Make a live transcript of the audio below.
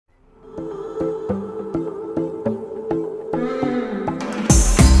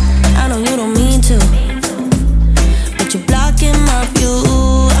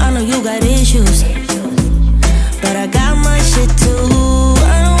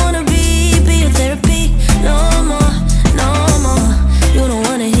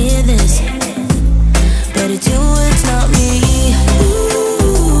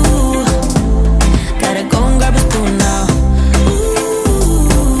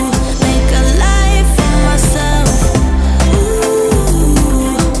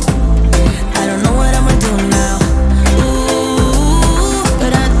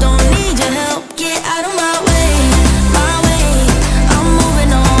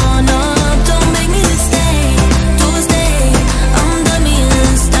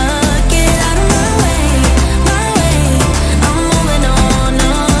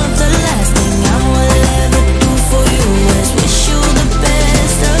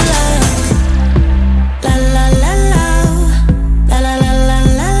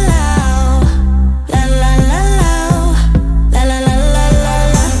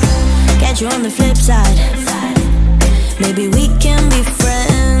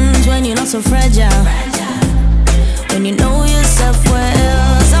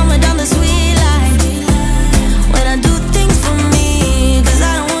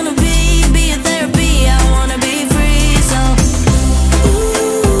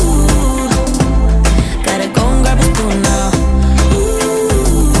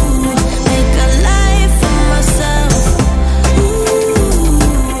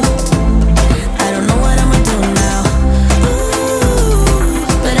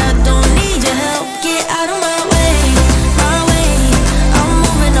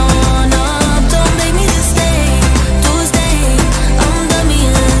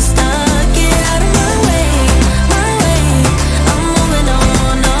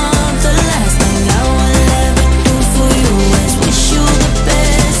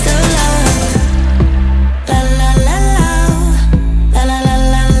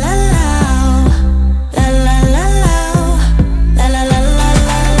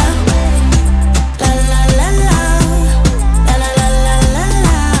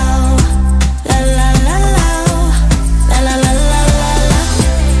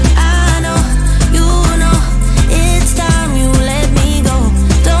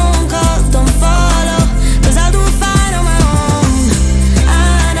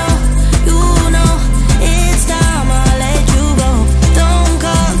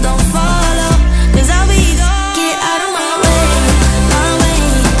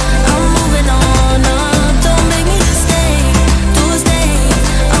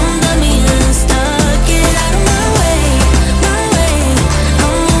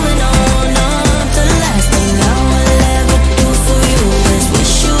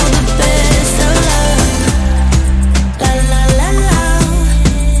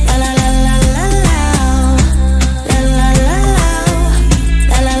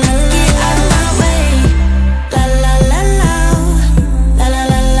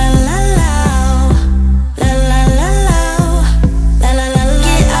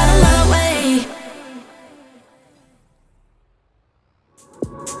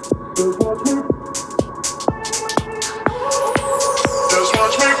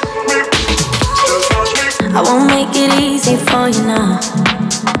I won't make it easy for you now.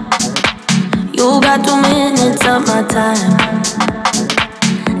 You got 2 minutes of my time,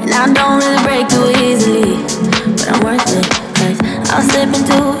 and I don't really break too easily, but I'm worth it, 'cause I'll slip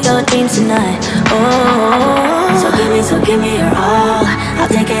into your dreams tonight. Oh, so give me your all. I'll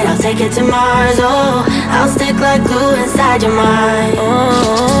take it to Mars. Oh, I'll stick like glue inside your mind.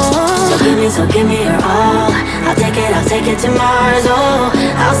 Oh, so give me your all. I'll take it to Mars. Oh,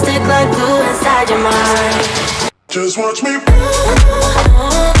 I'll stick like glue inside your mind. Just watch me.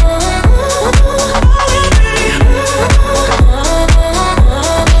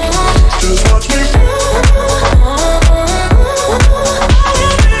 Just watch me.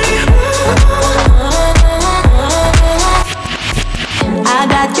 I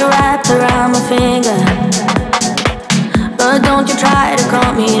got you wrapped around my finger, but don't you try to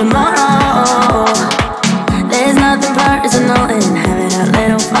call me tomorrow. There's nothing personal in having a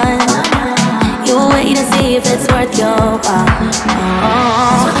little fun. You wait and see if it's worth your while.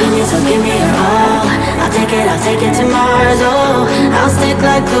 Oh, so give me your all. I'll take it to Mars. Oh, I'll stick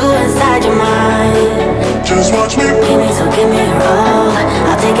like glue inside your mind. Just watch me. Give me your all.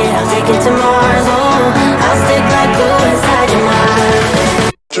 I'll take it to Mars. Oh, I'll stick like glue inside your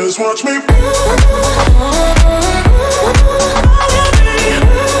mind. Just watch me.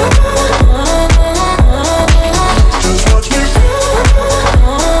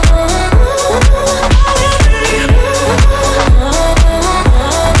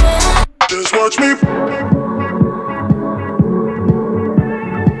 Watch me.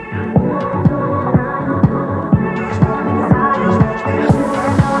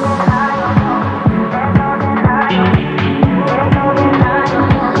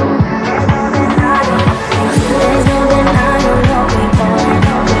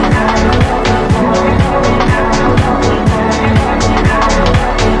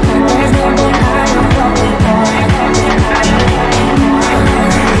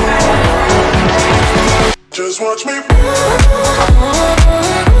 Just watch me.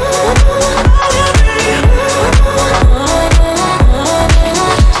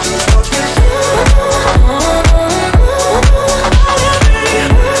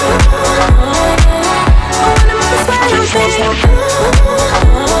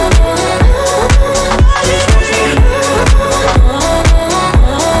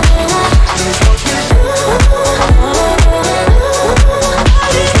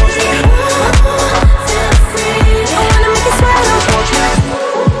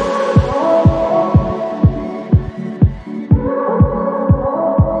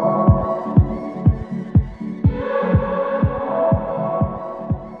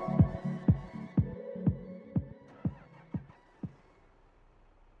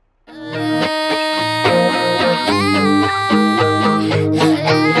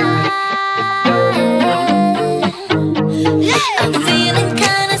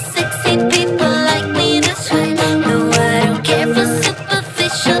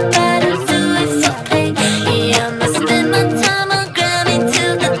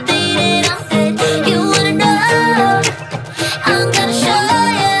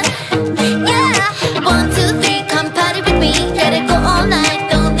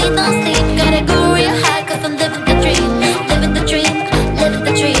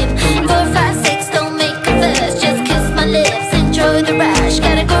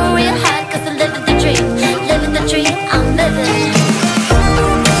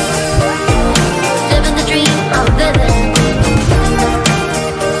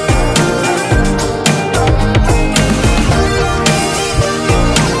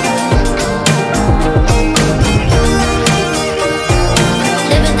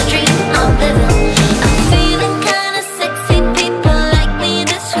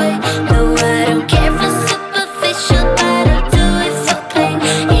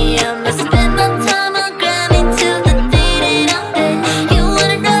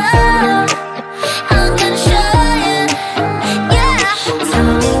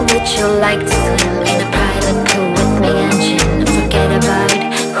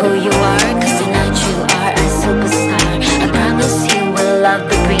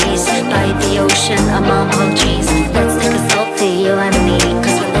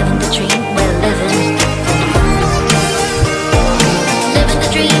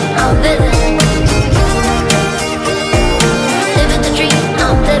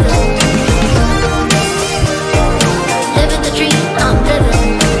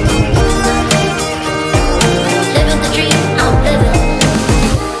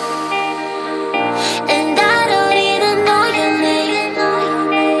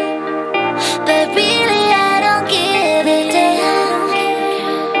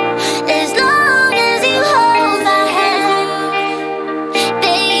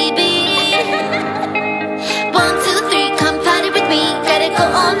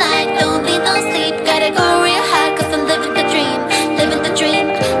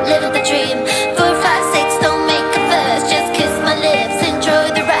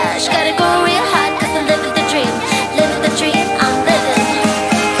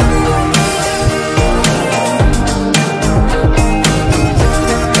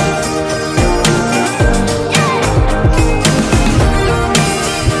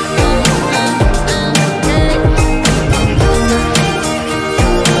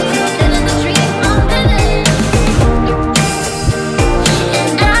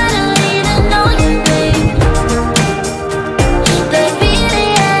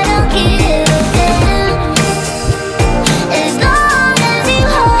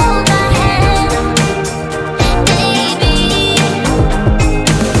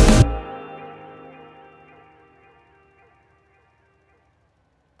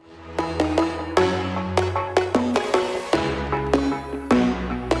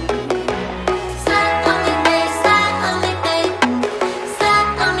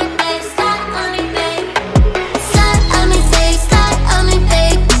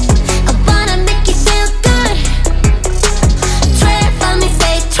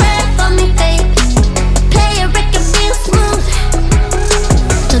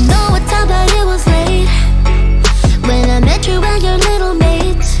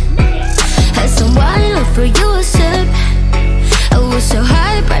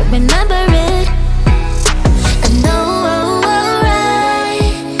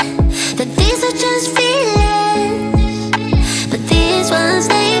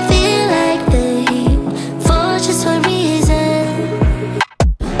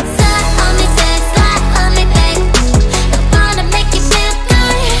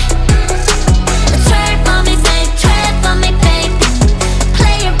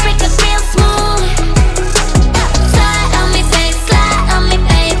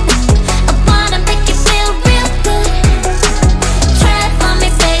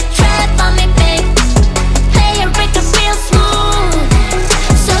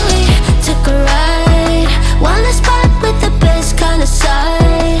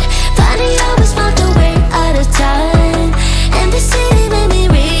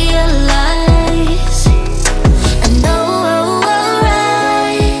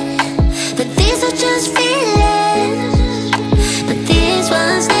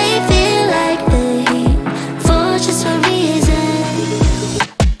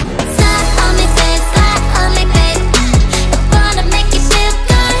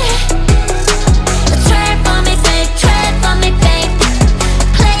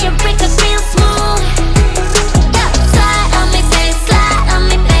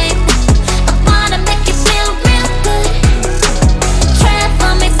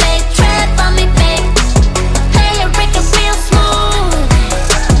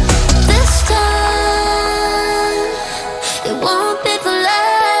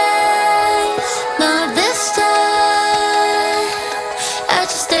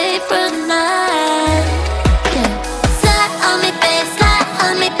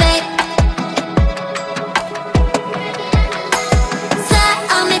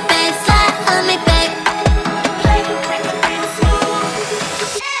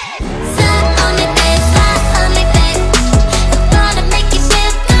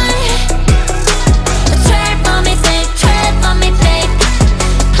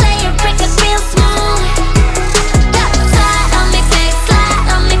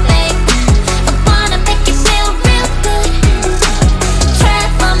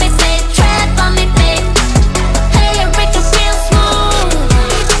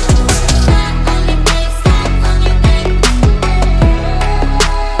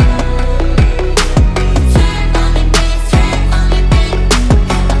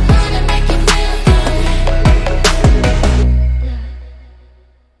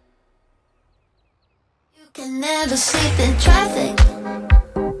 Can never sleep in traffic.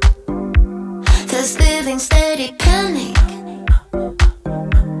 There's living steady panic.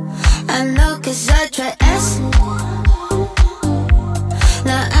 I know 'cause I tried acid.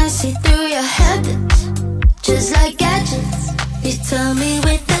 Now I see through your habits, just like gadgets. You tell me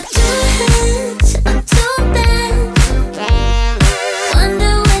with the two hands, I'm too bad.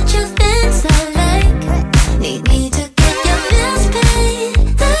 Wonder what your things are like. Need me to get your bills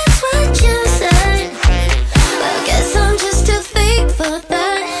paid. That's what you said. I guess I'm just too fake for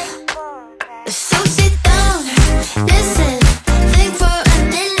that. So sit down, listen, think for a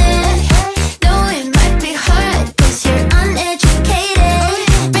minute. Know it might be hard 'cause you're uneducated.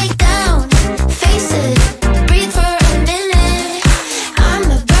 Break down, face it, breathe for a minute. I'm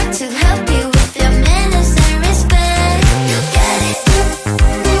about to help you with your manners and respect. You get it?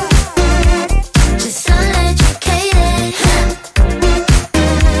 Just uneducated.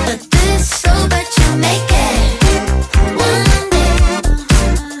 But this so but you make it. One day,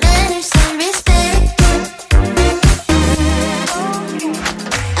 manners and respect.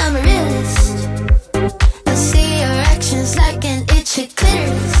 I'm a realist. I see your actions like an itchy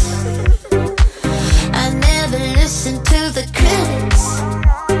clitoris. I never listen to the critics.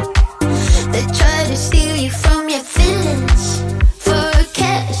 They try to steal you from your feelings for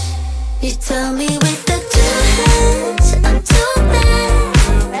cash. You tell me with the two hands, I'm too bad.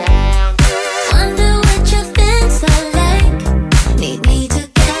 Wonder what your things are like. Need me to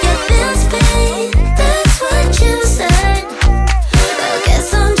get your bills paid. That's what you said. I guess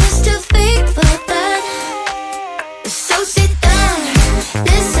I'm just too fake for that. So sit down,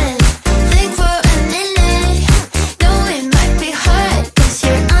 listen, think for a minute. Know it might be hard 'cause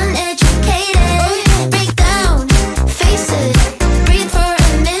you're uneducated. Break down, face it, breathe for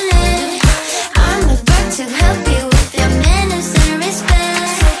a minute. I'm about to help you with your manners and respect.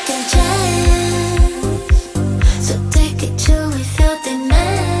 Second chance, so take it till we feel the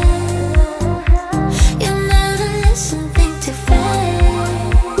man. You never listen, think too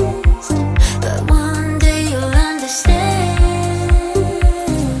fast. But one day you'll understand.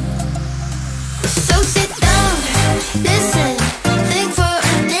 So sit down, listen, think for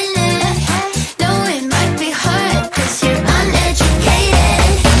a minute. Know it might be hard 'cause you're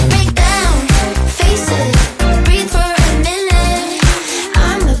uneducated. Break down, face it, breathe for a minute.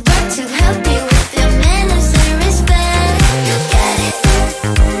 I'm about to help you with your manners and respect. You get it?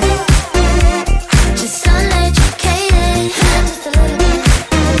 Just uneducated, just a little bit.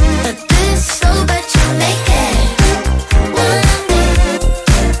 But this so but you make it. One day,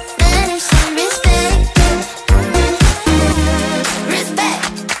 manners and respect.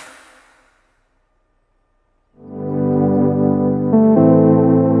 Respect.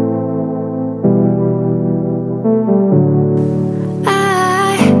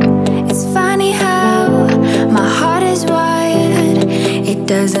 It's funny how my heart is wired. It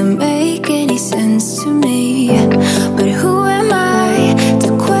doesn't make any sense to me. But who am I to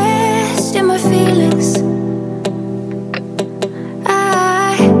question my feelings?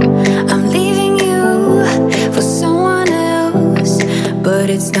 I'm leaving you for someone else, but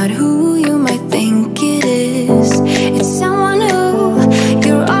it's not who